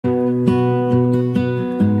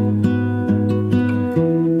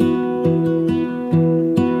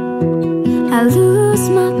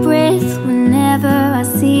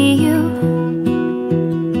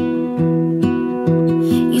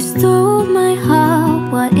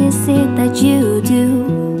you do.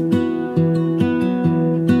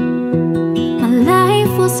 My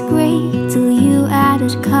life was great till you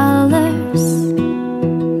added colors.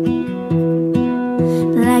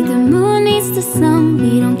 Like the moon needs the sun,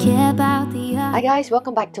 we don't care about the others. Hi guys,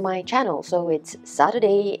 welcome back to my channel. So it's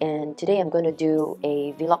Saturday and today I'm going to do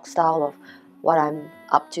a vlog style of what I'm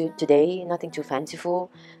up to today. Nothing too fanciful.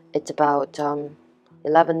 It's about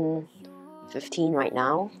 11:15 right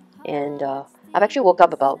now, and I've actually woke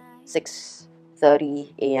up about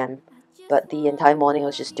 6:30 a.m. But the entire morning I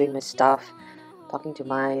was just doing my stuff, talking to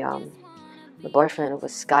my boyfriend over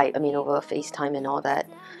Skype, over FaceTime and all that.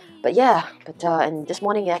 But yeah, and this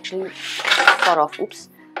morning it actually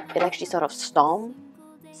sort of stormed.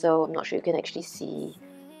 So I'm not sure you can actually see,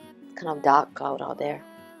 kind of dark cloud out there.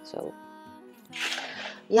 So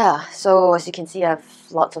yeah, so as you can see, I have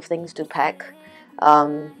lots of things to pack,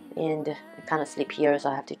 and I kind of sleep here, so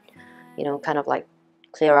I have to, kind of like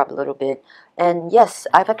clear up a little bit. And yes,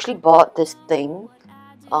 I've actually bought this thing.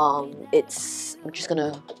 I'm just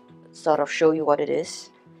gonna sort of show you what it is.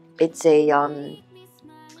 It's a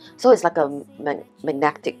so it's like a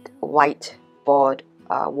magnetic whiteboard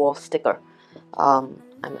wall sticker.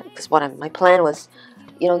 Because my plan was,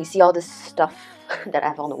 you see all this stuff that I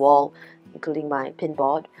have on the wall, including my pin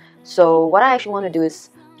board. So what I actually want to do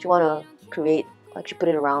is, put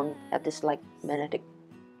it around, have this like magnetic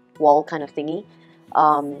wall kind of thingy,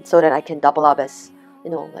 so that I can double up as,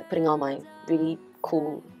 like putting on my really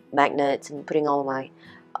cool magnets and putting all my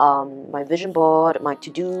my vision board, my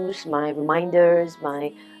to-dos, my reminders,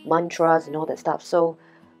 my mantras and all that stuff. So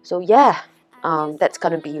yeah, that's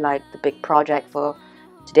gonna be like the big project for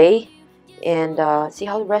today, and see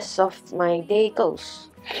how the rest of my day goes.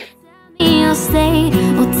 You'll stay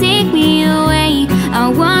or take me away. I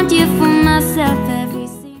want you for myself every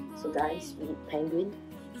single. So guys, we eat penguin.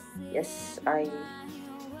 Yes, I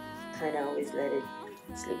kind of always let it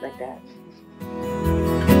sleep like that.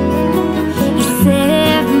 You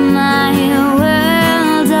set my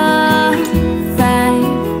world on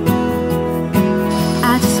fire. I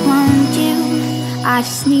just want you, I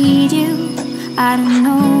just need you. I don't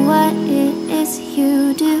know what it is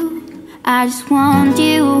you do. I just want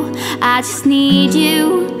you, I just need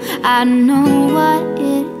you. I don't know what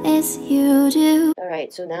it is you do.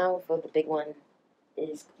 Alright, so now for the big one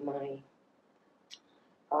is my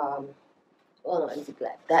well, not exactly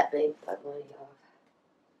that big, but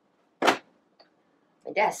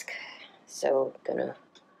my desk. So gonna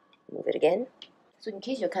move it again. So in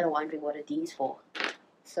case you're kind of wondering what are these for,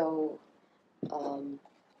 so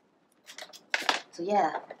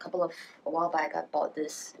yeah, a while back I bought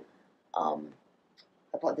this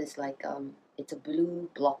it's a blue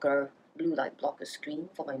light blocker screen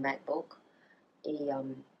for my MacBook.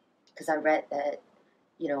 Because I read that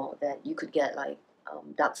that you could get like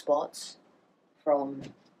dark spots from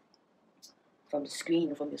the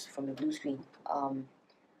screen, from your blue screen.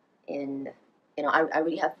 And I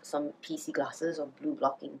already have some PC glasses or blue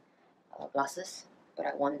blocking glasses, but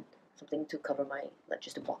I want something to cover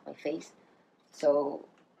just to block my face. So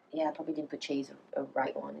yeah, I probably didn't purchase a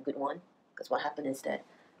good one, because what happened is that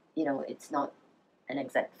it's not an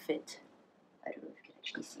exact fit. I don't know if you can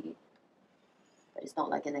actually see it, but it's not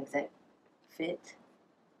like an exact fit,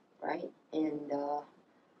 right? And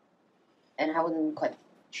I wasn't quite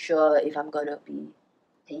sure if I'm gonna be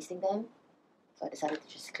pasting them, so I decided to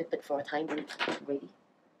just clip it for a time being, ready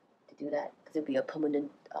to do that, because it'll be a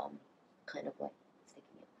permanent kind of like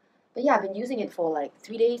sticking it. But yeah, I've been using it for like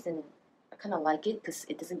 3 days, and I kind of like it because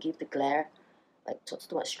it doesn't give the glare, like too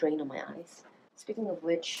much strain on my eyes. Speaking of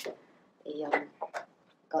which, I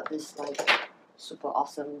got this like super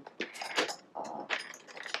awesome.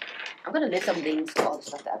 I'm gonna list some links to all the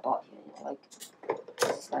stuff that I bought here. Like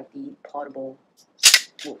this is like the portable.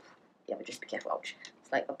 Oof, yeah, but just be careful. Ouch!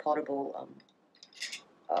 It's like a portable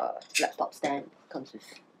laptop stand. Comes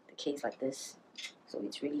with the case like this, so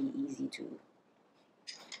it's really easy to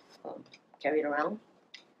carry it around.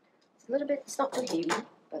 It's a little bit. It's not too heavy,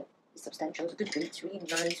 but it's substantial. It's a good weight. It's really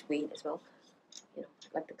nice weight as well. I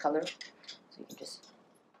like the color, so you can just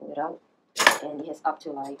pull it out, and it has up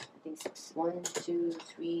to like I think 1, 2,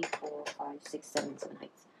 3, 4, 5, 6, 7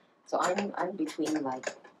 heights. So I'm between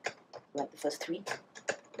like the first 3.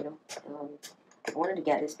 I wanted to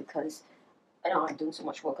get this because I'm doing so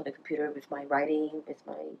much work on the computer with my writing, with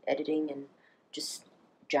my editing, and just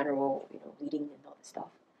general reading and all that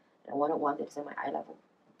stuff. And I wanted one that's at my eye level.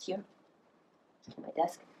 It's here on my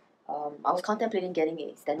desk. I was contemplating getting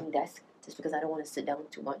a standing desk just because I don't want to sit down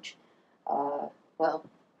too much. Well,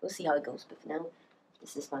 we'll see how it goes. But for now,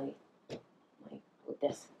 this is my work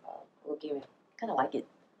desk, work area. Kind of like it.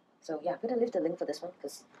 So yeah, I'm gonna leave the link for this one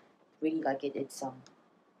because really like it. It's and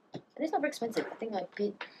it's not very expensive. I think I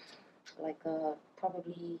paid like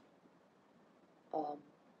probably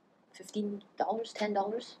 $15,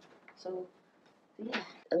 $10. So yeah,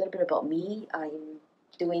 a little bit about me. I'm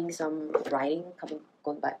doing some writing,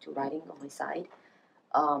 going back to writing on my side.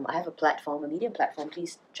 I have a platform, a Medium platform.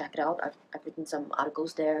 Please check it out. I've written some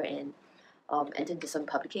articles there and entered into some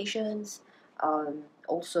publications.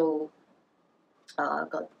 Also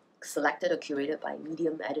got selected or curated by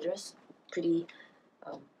Medium editors. Pretty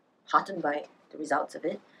heartened by the results of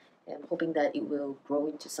it, and hoping that it will grow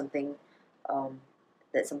into something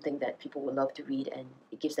that's something that people will love to read, and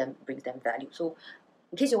it brings them value. So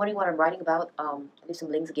in case you're wondering what I'm writing about, I'll leave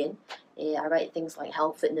some links again. I write things like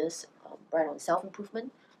health, fitness, write on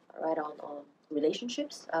self-improvement, I write on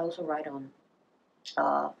relationships. I also write on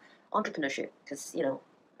entrepreneurship, because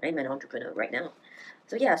I'm an entrepreneur right now.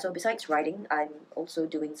 So yeah, so besides writing, I'm also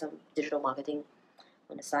doing some digital marketing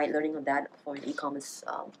on the side, learning on that for an e-commerce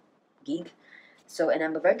gig. So, and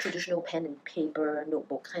I'm a very traditional pen and paper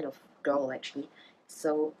notebook kind of girl actually.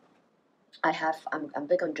 So I'm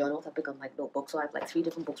big on journals, I'm big on like notebooks. So I have like 3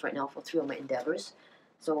 different books right now for 3 of my endeavors.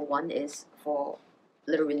 So one is for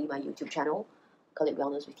literally my YouTube channel, call it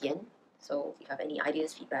Wellness with Yan. So if you have any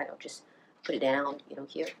ideas, feedback, I'll just put it down,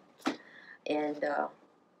 here.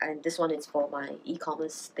 And this one is for my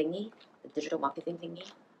e-commerce thingy, the digital marketing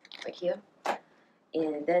thingy, right here.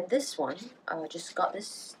 And then this one, just got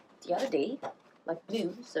this the other day, like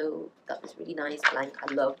blue. So got this really nice blank.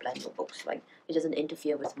 I love blank notebooks. Like it doesn't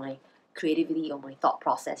interfere with my creativity or my thought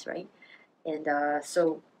process, right? And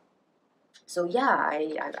so yeah,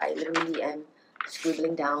 I literally am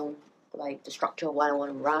scribbling down like the structure of what I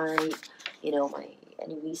want to write, my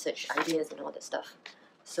any research ideas and all that stuff.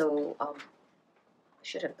 So I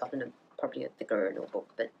should have gotten probably a thicker notebook,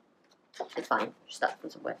 but it's fine. Just start from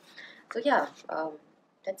somewhere. So yeah,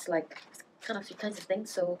 that's like kind of 3 kinds of things.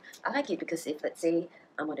 So I like it because if, let's say,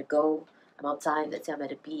 I'm on the go, I'm outside, let's say I'm at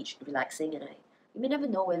the beach relaxing, and you may never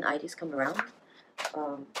know when ideas come around,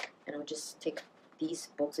 and I'll just take these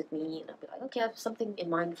books with me, and I'll be like, okay, I have something in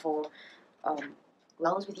mind for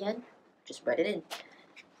Wellness with Yan, just write it in,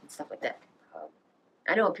 and stuff like that.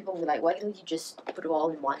 I know people will be like, why don't you just put it all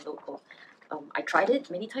in one notebook? I tried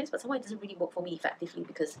it many times, but somehow it doesn't really work for me effectively,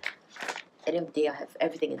 because at the end of the day, I have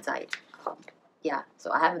everything inside. Yeah,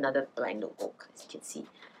 so I have another blank notebook, as you can see.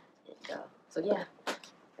 And, so yeah,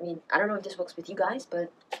 I mean, I don't know if this works with you guys,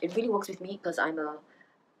 but it really works with me, because I'm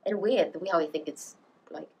in a way, the way how I think, it's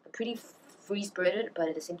like pretty free-spirited, but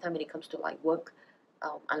at the same time, when it comes to like work,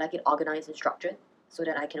 I like it organized and structured, so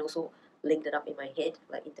that I can also link it up in my head,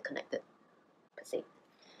 like interconnected, per se.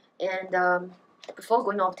 And before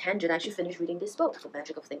going off tangent, I actually finished reading this book, The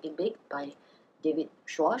Magic of Thinking Big by David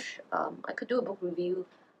Schwartz. I could do a book review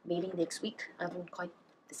maybe next week. I haven't quite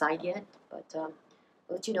decided yet, but I'll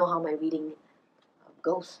let you know how my reading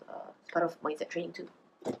goes. It's part of mindset training too.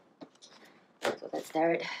 So that's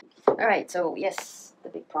that. Alright, so yes, the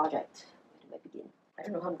big project. Where do I begin? I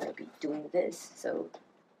don't know how I'm going to be doing this, so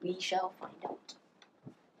we shall find out.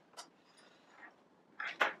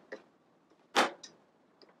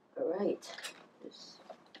 Alright.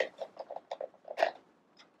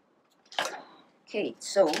 Okay,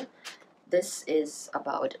 so this is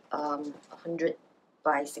about 100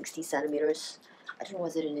 by 60 centimeters. I don't know,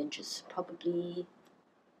 was it in inches? Probably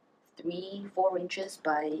 3-4 inches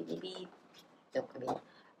by maybe, no, I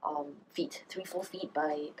mean, feet. 3-4 feet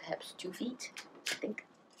by perhaps 2 feet, I think.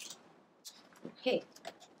 Okay.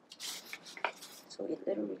 So it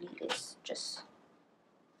literally is just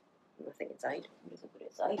nothing inside. I'm just gonna put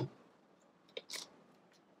it aside.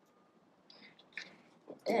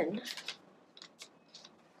 And then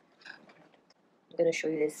I'm gonna show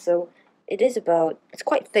you this. So it is it's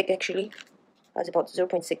quite thick actually. It's about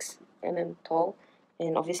 0.6 mm tall,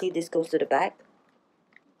 and obviously this goes to the back.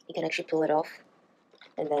 You can actually pull it off,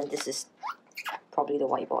 and then this is probably the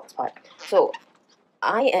whiteboard part. So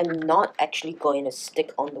I am not actually going to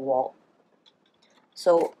stick on the wall.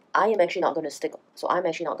 So I'm actually not going to stick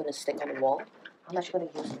on the wall. I'm actually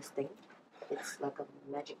going to use this thing. It's like a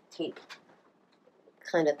magic tape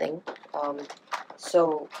kind of thing.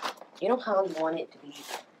 So you know how you want it to be,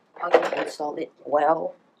 how you can install it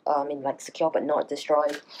well, like secure but not destroy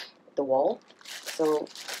the wall. So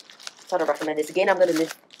sort of recommend this. Again, I'm going to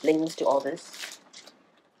leave links to all this.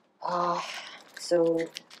 So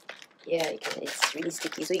yeah, it's really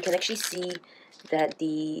sticky. So you can actually see that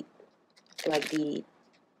the what do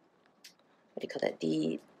you call that?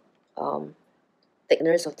 The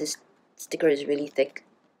thickness of this sticker is really thick.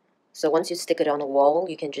 So once you stick it on the wall,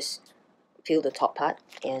 you can just peel the top part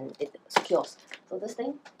and it secures. So this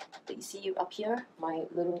thing, But you see up here, my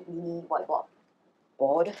little mini whiteboard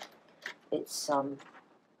board. It's done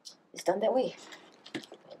that way. I'm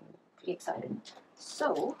pretty excited.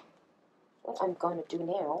 So what I'm gonna do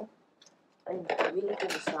now, I'm really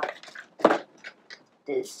gonna start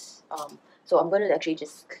this. So I'm gonna actually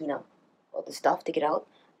just clean up all the stuff, take it out.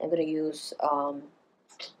 I'm gonna use what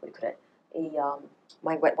do you call it?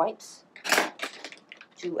 My wet wipes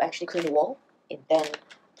to actually clean the wall, and then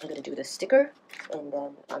I'm gonna do the sticker, and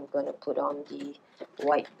then I'm gonna put on the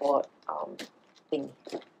whiteboard thing.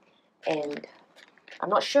 And I'm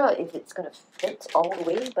not sure if it's gonna fit all the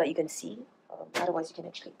way, but you can see. Otherwise, you can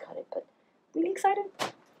actually cut it. But really excited.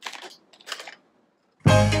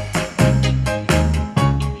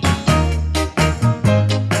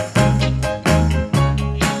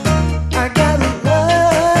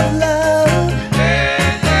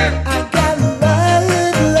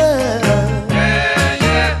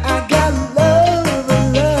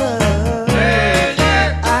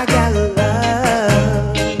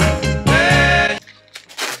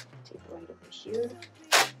 Here.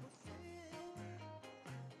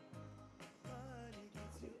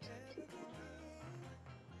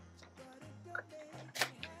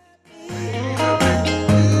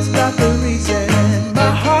 Stop the reason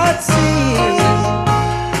my heart sings.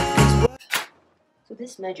 So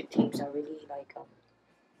these magic tapes are really like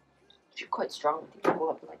quite strong. I think they go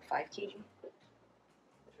up to like 5 kg.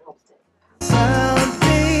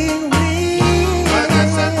 Something real.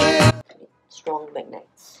 Strong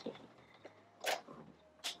magnets.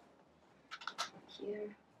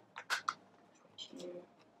 Here.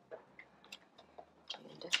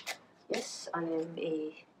 And yes, I am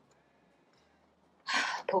a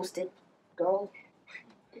post-it girl.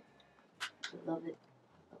 Love it.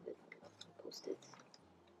 Love it. Love post-its.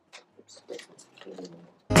 Oops, this is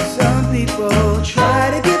Some people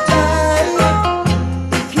try to get tired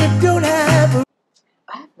if you don't have a.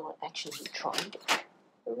 I have not actually tried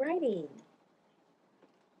writing.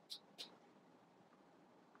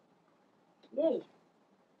 Yay!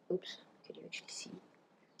 Oops, can you actually see?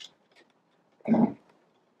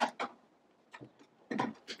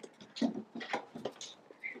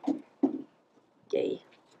 Yay.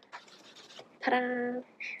 Ta-da!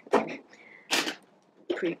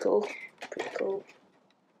 Pretty cool. Pretty cool.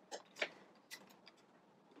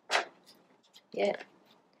 Yeah.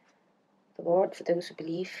 The Lord, for those who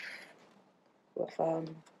believe with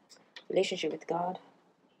relationship with God,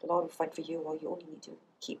 the Lord will fight for you, while you only need to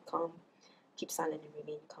keep calm, keep silent, and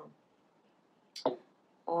remain calm.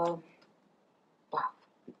 Wow,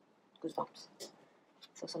 goosebumps.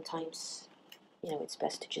 So sometimes, you know, it's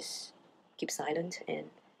best to just keep silent. And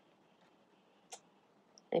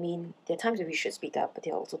I mean, there are times when we should speak up, but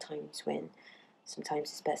there are also times when sometimes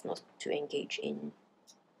it's best not to engage in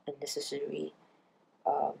unnecessary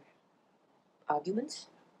arguments.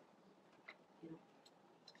 You know,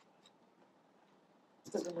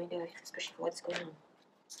 it's a reminder, especially for what's going on.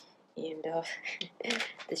 And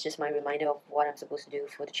this is just my reminder of what I'm supposed to do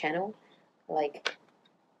for the channel. Like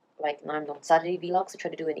now I'm on Saturday vlogs, I try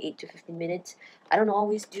to do an 8 to 15 minutes. I don't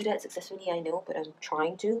always do that successfully, I know, but I'm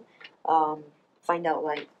trying to find out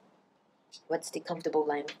like what's the comfortable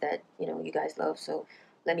length that you guys love. So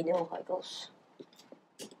let me know how it goes.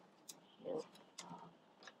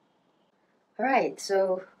 Alright,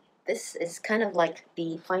 so this is kind of like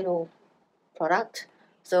the final product.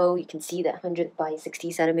 So you can see that 100 by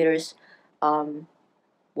 60 centimeters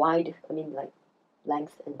wide, I mean like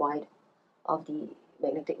length and wide of the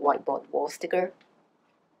magnetic whiteboard wall sticker.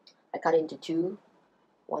 I cut it into two.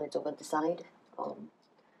 One is over the side,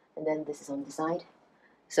 and then this is on the side.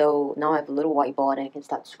 So now I have a little whiteboard and I can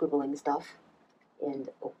start scribbling stuff. And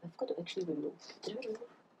oh, I've got to actually remove. Did I remove?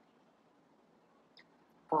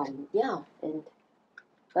 Yeah, and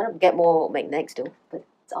gotta get more magnets though, but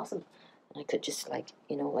it's awesome. And I could just like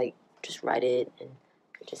just write it and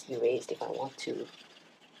just erase if I want to.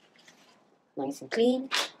 Nice and clean.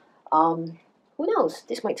 Who knows?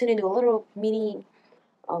 This might turn into a little mini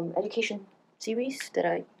education series that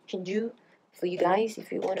I can do for you guys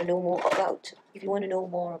if you want to know more about.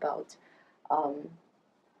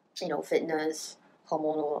 Fitness,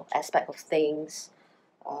 hormonal aspect of things,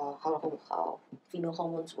 how female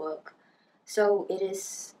hormones work. So it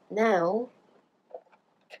is now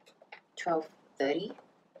 12:30.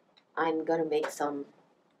 I'm gonna make some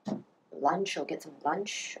lunch or get some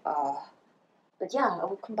lunch. But yeah, I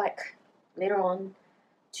will come back later on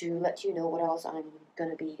to let you know what else I'm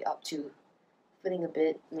gonna be up to. Feeling a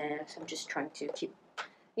bit meh, so I'm just trying to keep,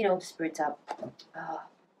 the spirits up.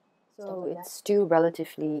 So it's still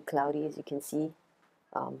relatively cloudy, as you can see.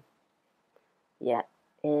 Yeah,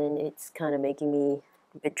 and it's kind of making me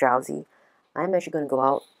a bit drowsy. I'm actually going to go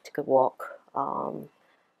out, take a walk,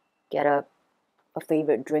 get a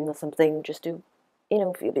favorite drink or something just to,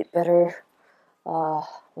 feel a bit better. Want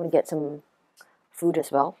to get some food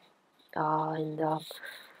as well.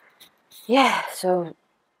 Yeah, so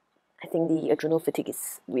I think the adrenal fatigue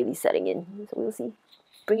is really setting in. So we'll see.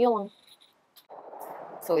 Bring you along.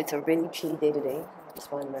 So it's a really chilly day today. That's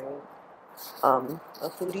why I'm wearing a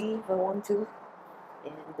hoodie if I want to.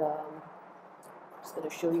 And I'm just going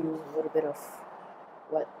to show you a little bit of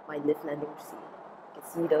what my lift landing will see. You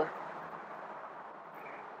can see all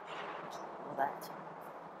that.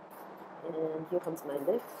 And here comes my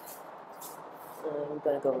lift. I'm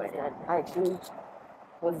gonna go right now. I actually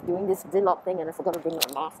was doing this vlog thing and I forgot to bring my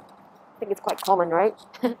mask. I think it's quite common, right?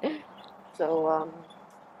 So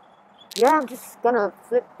yeah, I'm just gonna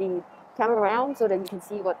flip the camera around so that you can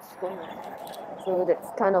see what's going on. So that's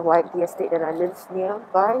kind of like the estate that I live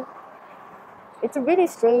nearby. It's a really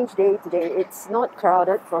strange day today. It's not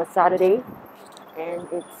crowded for a Saturday, and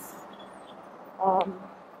it's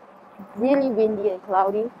really windy and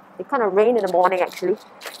cloudy. It kind of rained in the morning actually.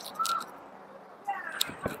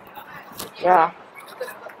 Yeah.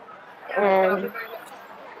 And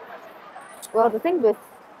well, the thing with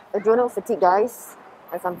adrenal fatigue, guys,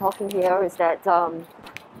 as I'm talking here, is that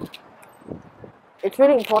it's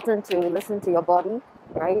really important to listen to your body,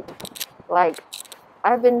 right? Like,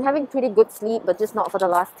 I've been having pretty good sleep, but just not for the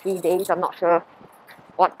last 3 days. I'm not sure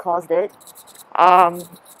what caused it.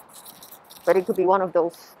 But it could be one of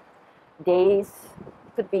those days.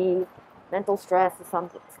 It could be mental stress or some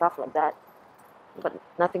stuff like that. But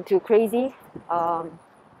nothing too crazy. I'll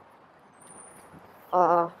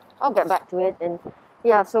get back to it. And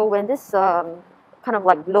yeah, so when this kind of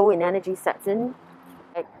like low in energy sets in,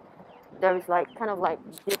 like there is like kind of like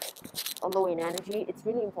dip or low in energy, it's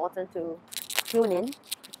really important to tune in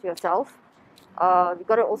to yourself. You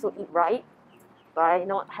got to also eat right by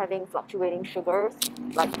not having fluctuating sugars,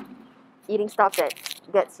 like eating stuff that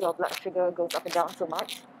gets your blood sugar goes up and down so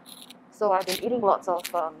much. So I've been eating lots of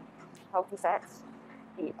healthy fats,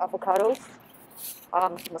 the avocados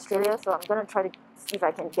from Australia. So I'm gonna try to see if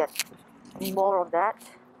I can get more of that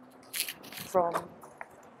from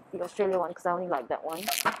the Australia one because I only like that one.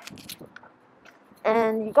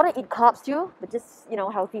 And you gotta eat carbs too, but just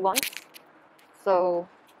healthy ones. So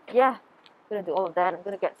yeah, I'm gonna do all of that. I'm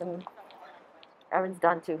gonna get some errands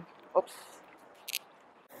done too. Oops.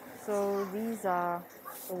 So these are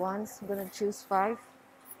the ones. I'm gonna choose 5.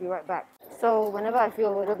 Be right back. So whenever I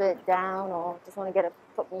feel a little bit down or just want to get a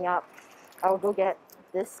put me up, I'll go get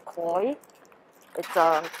this koi. It's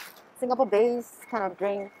a Singapore-based kind of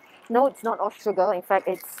drink. No, it's not all sugar. In fact,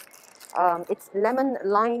 it's lemon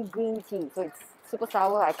lime green tea. So it's super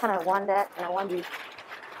sour. I kind of want that, and I want the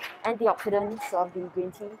antioxidants of the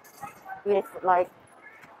green tea with like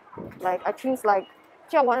I choose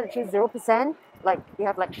actually I wanted to choose 0%. Like you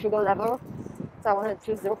have like sugar level, so I wanted to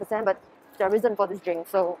choose 0%, but there isn't for this drink,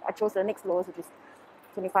 so I chose the next lowest, which is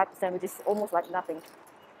 25%, which is almost like nothing,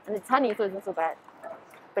 and it's honey, so it's not so bad.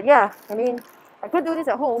 But yeah, I mean, I could do this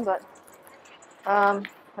at home, but I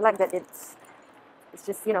like that it's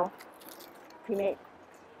just pre-made.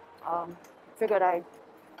 Figured I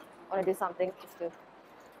want to do something just to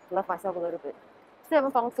love myself a little bit. Still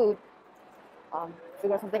haven't found food.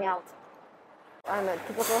 Figure something out. I'm a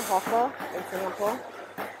typical hawker in Singapore.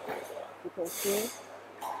 You can see.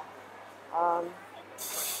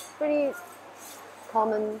 Pretty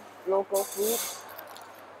common local food.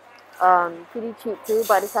 Pretty cheap too,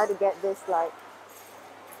 but I decided to get this like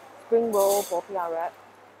spring roll popiah wrap.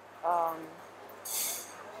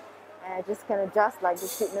 And I just can adjust like the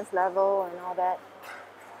sweetness level and all that.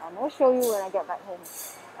 I'll show you when I get back home.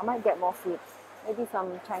 I might get more food. Maybe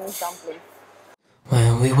some Chinese dumplings.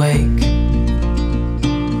 When we wake,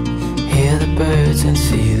 hear the birds and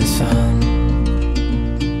see the sun.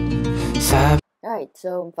 Alright,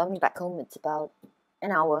 so I'm finally back home. It's about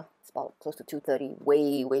an hour. It's about close to 2:30.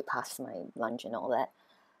 Way past my lunch and all that.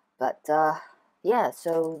 But yeah,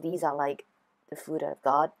 so these are like the food I've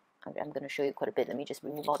got. I'm going to show you quite a bit. Let me just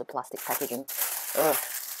remove all the plastic packaging. Ugh,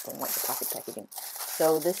 don't like the plastic packaging.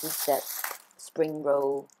 So this is that spring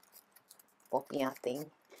roll popiah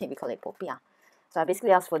thing. We call it popiah. So I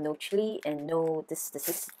basically asked for no chili and no this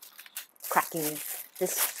is cracking,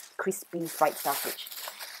 this crispy fried stuff, which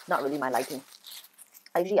not really my liking.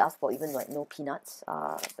 I usually ask for even like no peanuts,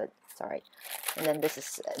 but it's alright. And then this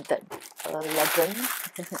is the legend.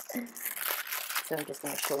 So I'm just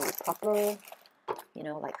going to show you proper,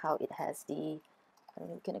 like how it has the, I don't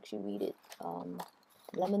know if you can actually read it,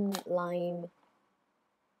 lemon lime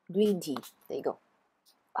green tea. There you go.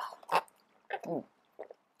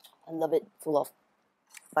 I love it, full of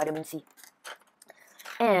vitamin C.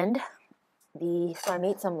 And so I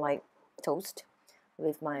made some like toast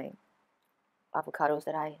with my avocados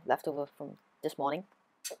that I left over from this morning.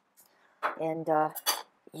 And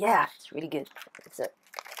yeah, it's really good. It's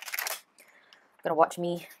gonna watch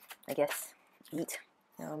me, I guess, eat.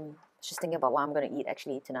 Just thinking about what I'm gonna eat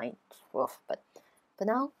actually tonight. Well, but for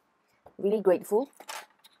now, really grateful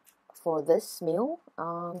for this meal,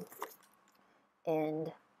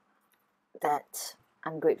 and that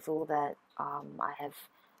I'm grateful that I have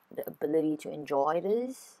the ability to enjoy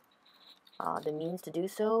this, the means to do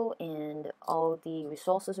so, and all the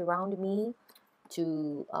resources around me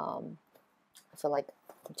to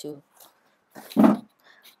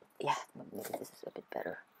yeah, maybe this is a bit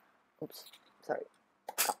better. Oops, sorry.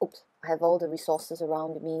 Oops, I have all the resources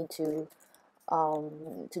around me to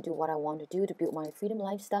do what I want to do, to build my freedom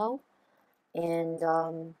lifestyle. And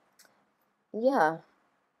yeah,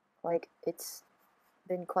 like it's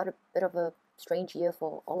been quite a bit of a strange year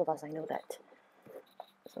for all of us. I know that.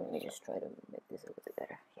 So let me just try to make this a little bit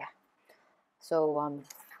better. Yeah. So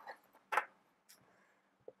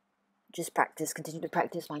just continue to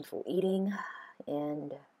practice mindful eating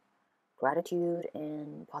and gratitude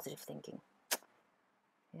and positive thinking.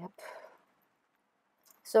 Yep.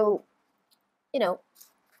 So,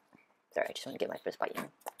 sorry, I just want to get my first bite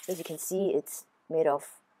in. As you can see, it's made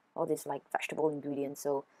of all these like vegetable ingredients.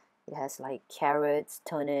 So it has like carrots,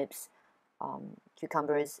 turnips,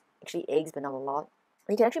 cucumbers, actually eggs, but not a lot.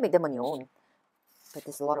 You can actually make them on your own, but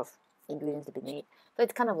there's a lot of ingredients to be made. So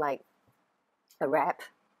it's kind of like a wrap,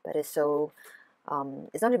 but it's so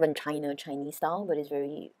it's not even Chinese style, but it's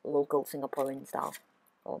very local Singaporean style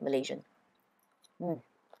or Malaysian. I'll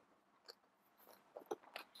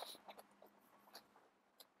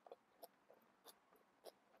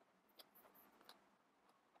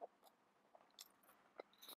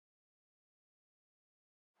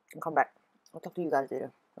come back. I'll talk to you guys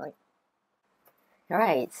later. Right.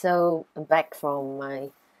 Alright, so I'm back from my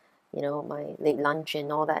my late lunch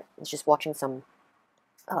and all that. Just watching some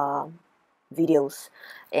videos,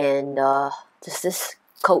 and just this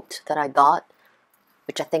quote that I got,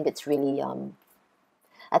 which I think it's really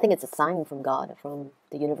I think it's a sign from God, from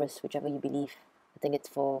the universe, whichever you believe. I think it's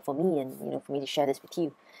for me, and for me to share this with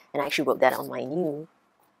you. And I actually wrote that on my new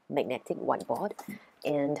magnetic whiteboard,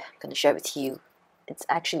 and I'm going to share it with you. It's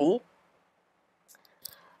actually,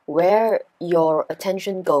 where your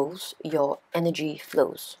attention goes, your energy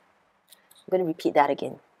flows. I'm going to repeat that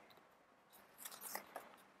again.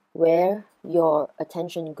 Where your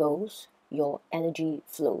attention goes, your energy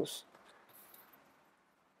flows.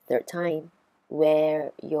 Third time,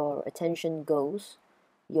 where your attention goes,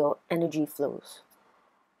 your energy flows.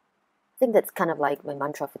 I think that's kind of like my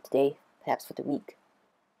mantra for today, perhaps for the week,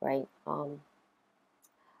 right?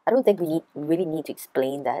 I don't think we really need to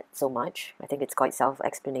explain that so much. I think it's quite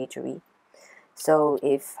self-explanatory. So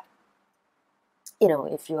if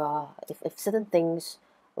if certain things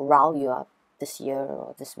rile you up this year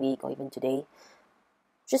or this week or even today,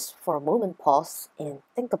 just for a moment pause and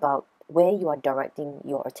think about where you are directing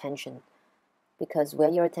your attention, because where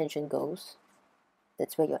your attention goes,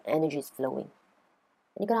 that's where your energy is flowing.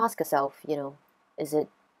 And you can ask yourself, is it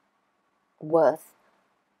worth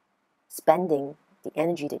spending the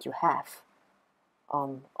energy that you have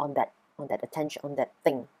on that attention, on that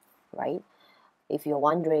thing, right? If you're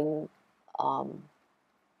wondering,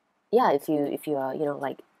 if you are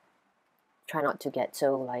like, try not to get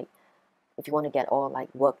so like, if you want to get all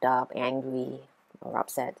like worked up, angry, or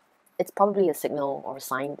upset, it's probably a signal or a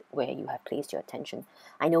sign where you have placed your attention.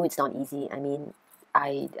 I know it's not easy. I mean,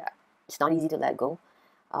 it's not easy to let go,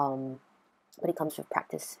 but it comes with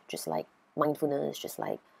practice, just like mindfulness, just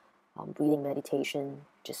like breathing meditation,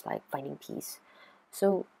 just like finding peace.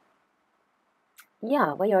 So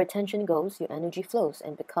yeah, where your attention goes, your energy flows.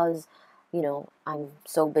 And because I'm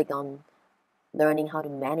so big on learning how to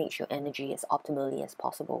manage your energy as optimally as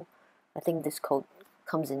possible, I think this quote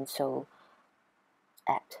comes in so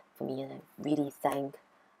apt for me, and I really thank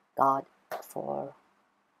God for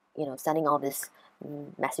sending all these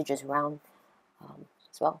messages around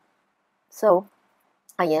as well. So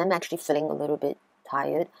I am actually feeling a little bit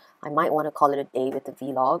tired. I might want to call it a day with the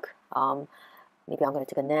vlog. Maybe I'm going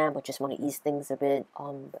to take a nap, or just want to ease things a bit.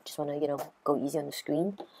 But just want to go easy on the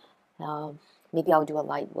screen. Maybe I'll do a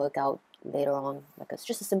light workout later on, like it's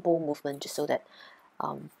just a simple movement, just so that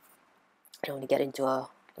I don't want to get into a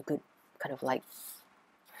good kind of like,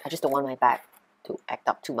 I just don't want my back to act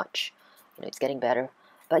up too much. It's getting better.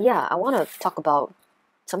 But yeah, I want to talk about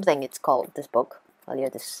something. It's called this book.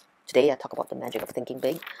 Today I talk about the magic of thinking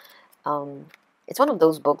big. It's one of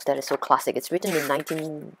those books that is so classic. It's written in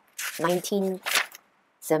 19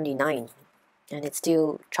 $79, and it's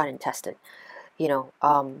still tried and tested.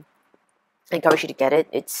 I encourage you to get it.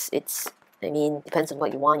 I mean, depends on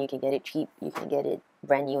what you want. You can get it cheap. You can get it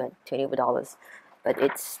brand new at $20 but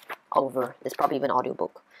it's all over. There's probably even an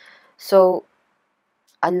audiobook. So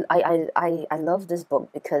I love this book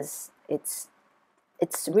because it's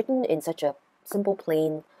written in such a simple,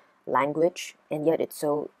 plain language, and yet it's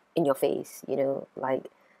so in your face. Like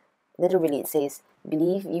literally it says,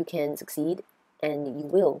 believe you can succeed, and you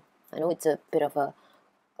will. I know it's a bit of a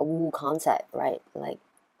woo concept, right? Like,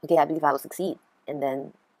 okay, I believe I will succeed, and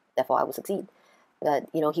then therefore I will succeed. But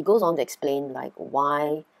he goes on to explain like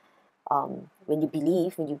why, when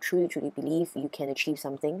you truly believe you can achieve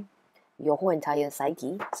something, your whole entire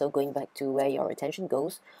psyche, so going back to where your attention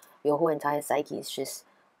goes, your whole entire psyche is just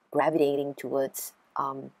gravitating towards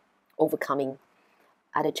overcoming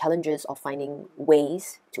other challenges or finding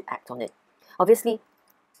ways to act on it. Obviously,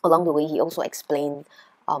 along the way, he also explained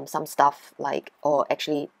some stuff, like, or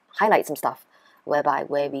actually highlight some stuff where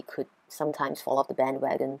we could sometimes fall off the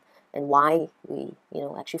bandwagon, and why we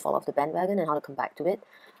actually fall off the bandwagon, and how to come back to it.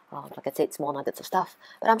 Like I said, small nuggets of stuff.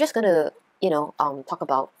 But I'm just gonna talk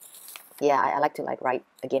about, I like to like write.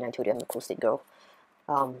 Again, I told you I'm a post-it girl.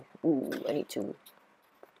 I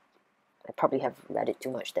probably have read it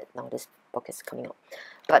too much that now this book is coming out.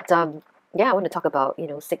 But I want to talk about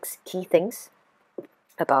 6 key things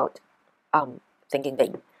about thinking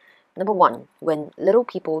big. Number 1, when little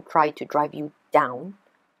people try to drive you down,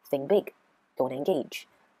 think big. Don't engage.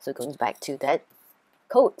 So it goes back to that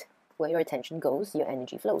quote: where your attention goes, your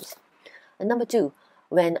energy flows. And number 2,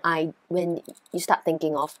 when you start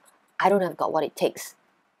thinking of, I don't have got what it takes,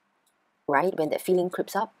 right? When that feeling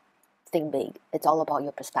creeps up, think big. It's all about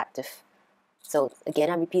your perspective. So again,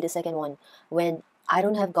 I repeat the second one. When I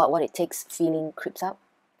don't have got what it takes feeling creeps up,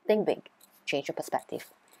 think big. Change your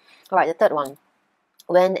perspective. All right, the third one.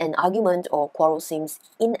 When an argument or quarrel seems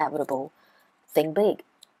inevitable, think big.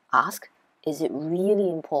 Ask, is it really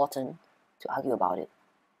important to argue about it?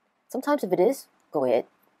 Sometimes if it is, go ahead.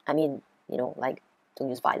 I mean, like, don't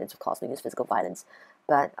use violence, of course, don't use physical violence.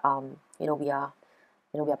 But we are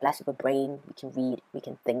blessed with a brain. We can read, we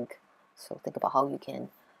can think. So think about how you can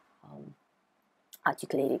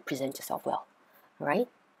articulate it, present yourself well. All right?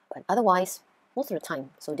 But otherwise, most of the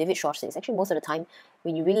time, so David Schwartz says, actually most of the time,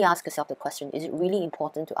 when you really ask yourself the question, is it really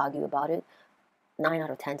important to argue about it? 9 out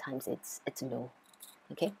of 10 times it's a no.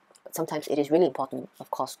 Okay? But sometimes it is really important. Of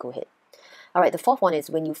course, go ahead. All right, the fourth one is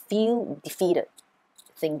when you feel defeated,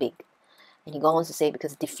 think big. And he goes on to say,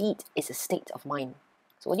 because defeat is a state of mind.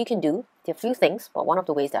 So what you can do, there are a few things, but one of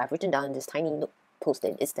the ways that I've written down in this tiny note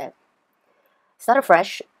post-it is that start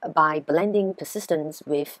afresh by blending persistence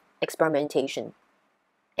with experimentation.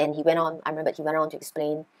 And he went on to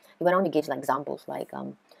explain, he went on to give like examples like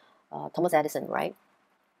Thomas Edison, right?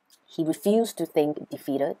 He refused to think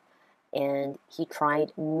defeated, and he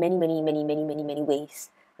tried many ways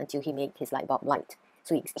until he made his light bulb light.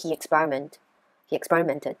 So he experimented,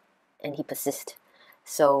 and he persisted.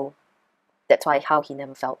 So that's why how he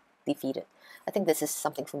never felt defeated. I think this is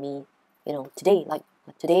something for me, today. Like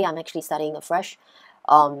today, I'm actually studying afresh,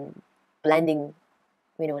 blending,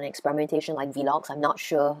 an experimentation like vlogs. I'm not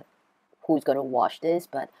sure who's going to watch this,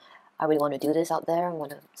 but I really want to do this out there. I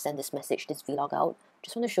want to send this message, this vlog out.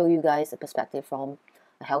 Just want to show you guys a perspective from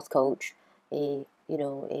a health coach,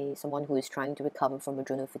 someone who is trying to recover from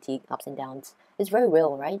adrenal fatigue, ups and downs. It's very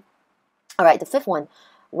real, right? All right, the fifth one,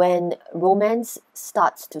 when romance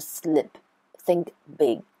starts to slip, think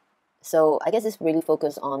big. So I guess it's really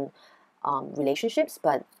focused on relationships,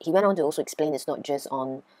 but he went on to also explain it's not just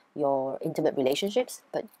on your intimate relationships,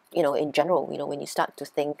 but in general, when you start to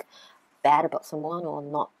think bad about someone or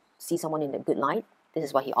not see someone in a good light, this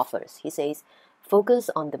is what he offers. He says, focus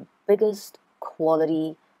on the biggest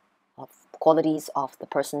qualities of the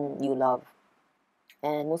person you love,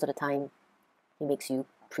 and most of the time it makes you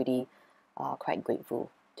pretty quite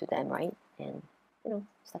grateful to them, right? And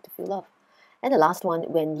start to feel love. And the last one,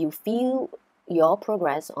 when you feel your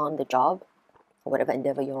progress on the job or whatever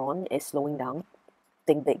endeavor you're on is slowing down,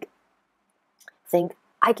 think big. Think,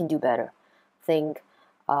 I can do better. Think,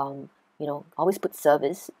 always put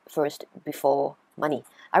service first before money.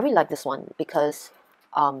 I really like this one because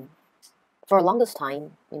for the longest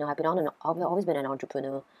time, I've always been an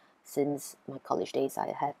entrepreneur since my college days.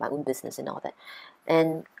 I had my own business and all that.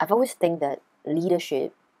 And I've always think that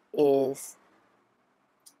leadership is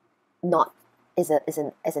an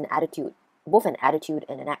attitude, both an attitude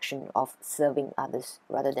and an action of serving others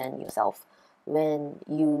rather than yourself. When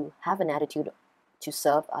you have an attitude to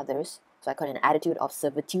serve others, so I call it an attitude of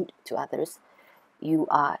servitude to others, you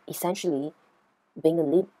are essentially being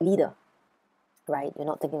a leader. right? You're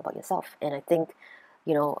not thinking about yourself. And I think,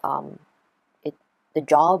 you know, the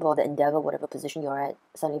job or the endeavor, whatever position you're at,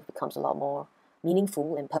 suddenly becomes a lot more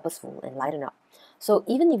meaningful and purposeful and lighten up. So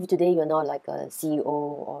even if today you're not like a CEO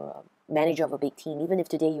or a manager of a big team, even if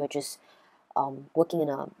today you're just working in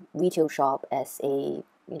a retail shop as a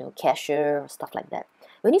cashier or stuff like that,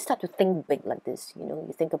 when you start to think big like this,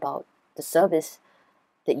 you think about the service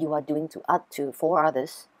that you are doing for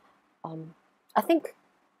others. I think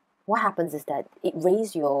what happens is that it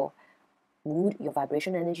raises your mood, your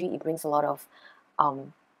vibration energy. It brings a lot of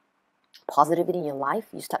positivity in your life.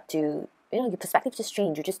 You start to, your perspective just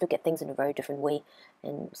change. You just look at things in a very different way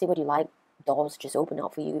and see what you like. Doors just open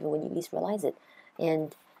up for you even when you least realize it.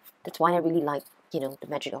 And that's why I really like, the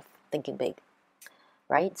magic of thinking big,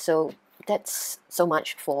 right? So that's so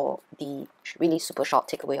much for the really super short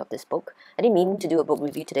takeaway of this book. I didn't mean to do a book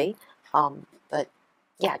review today, but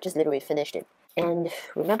yeah, just literally finished it. And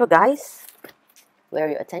remember, guys, where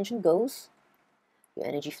your attention goes, your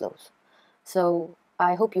energy flows. So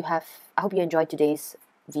I hope you enjoyed today's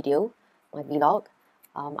video, my vlog.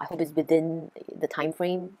 I hope it's within the time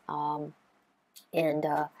frame. And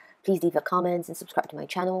please leave your comments and subscribe to my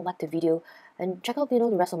channel, like the video, and check out the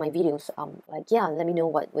rest of my videos. Let me know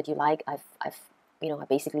what you like. I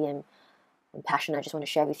basically am passionate. I just want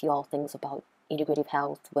to share with you all things about integrative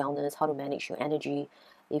health, wellness, how to manage your energy.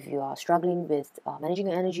 If you are struggling with managing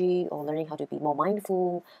your energy or learning how to be more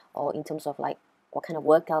mindful, or in terms of like what kind of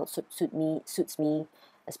workout suits me,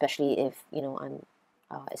 especially if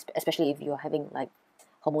especially if you're having like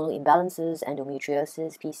hormonal imbalances,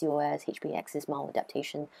 endometriosis, PCOS, HPA axis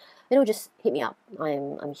maladaptation, just hit me up.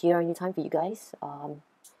 I'm here anytime for you guys. All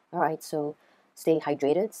right, so stay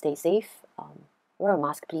hydrated, stay safe. Wear a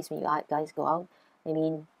mask, please, when you guys go out. I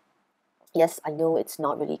mean, yes, I know it's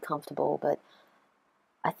not really comfortable, but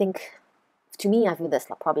I think, to me, I feel that's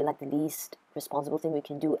probably like the least responsible thing we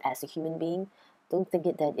can do as a human being. Don't think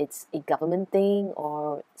that it's a government thing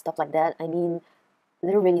or stuff like that. I mean,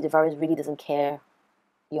 literally, the virus really doesn't care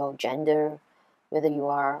your gender, whether you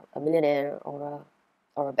are a millionaire or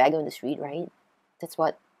a beggar on the street, right? That's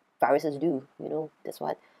what viruses do. That's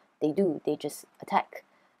what they do. They just attack,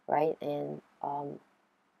 right? And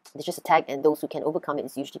they just attack, and those who can overcome it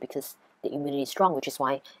is usually because the immunity is strong, which is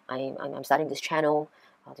why I'm starting this channel.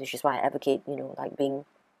 Which is why I advocate, like being,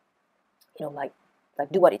 like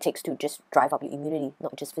do what it takes to just drive up your immunity,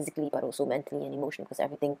 not just physically but also mentally and emotionally, because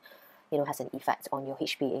everything, has an effect on your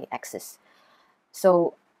HPA axis.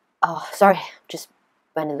 So, sorry, just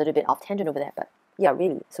went a little bit off tangent over there, but yeah,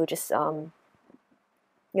 really. So just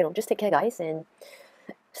just take care, guys, and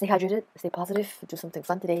stay hydrated, stay positive, do something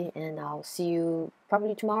fun today, and I'll see you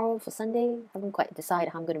probably tomorrow for Sunday. I haven't quite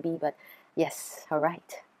decided how I'm going to be, but yes, all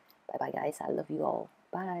right. Bye-bye, guys. I love you all.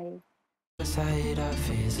 Bye. Our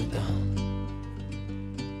fears are done.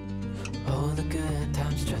 All the good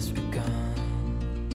times just begun.